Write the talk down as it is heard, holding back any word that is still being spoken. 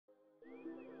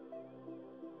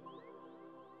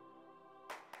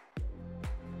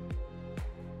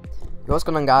What's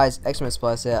going on, guys? xJMx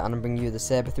Displace here, and I'm bringing you the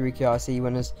Sabre 3K RC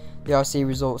winners, the RC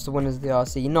results, the winners of the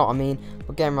RC, you know what I mean.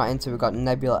 But getting right into it, we've got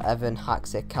Nebula, Evan,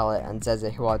 Haxzy, Calii and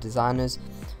Zezy, who are designers,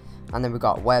 and then we've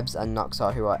got Webbs and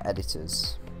Noknar, who are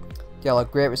editors. They all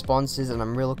have great responses, and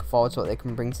I'm really looking forward to what they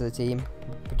can bring to the team,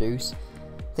 produce,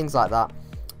 things like that.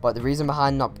 But the reason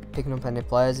behind not picking up any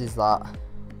players is that,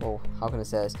 well, how can I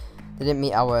say this? They didn't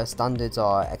meet our standards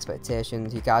or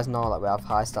expectations. You guys know that we have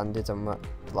high standards and we're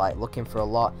like looking for a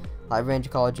lot. Like Ranger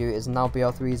Call of Duty is now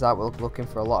BO3's out. We're looking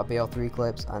for a lot of BO3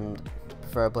 clips, and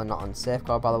preferably not on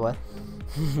safeguard, by the way.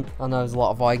 I know there's a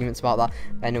lot of arguments about that.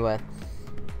 But anyway,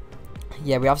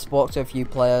 yeah, we have spoke to a few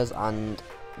players and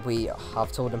we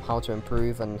have told them how to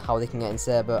improve and how they can get in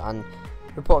Sabre, and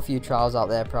we put a few trials out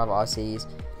there, private RCs,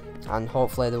 and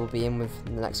hopefully they will be in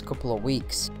within the next couple of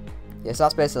weeks. Yes,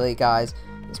 that's basically it, guys.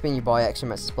 It's been your boy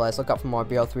xJMx Displace. Look out for more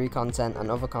BO3 content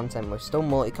and other content. We're still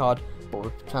multi-card, but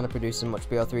we're trying to produce as much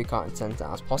BO3 content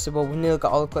as possible. We've nearly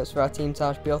got all the clips for our team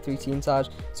Taj, BO3 team Taj,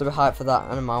 so we're hyped for that,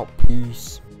 and I'm out.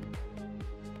 Peace.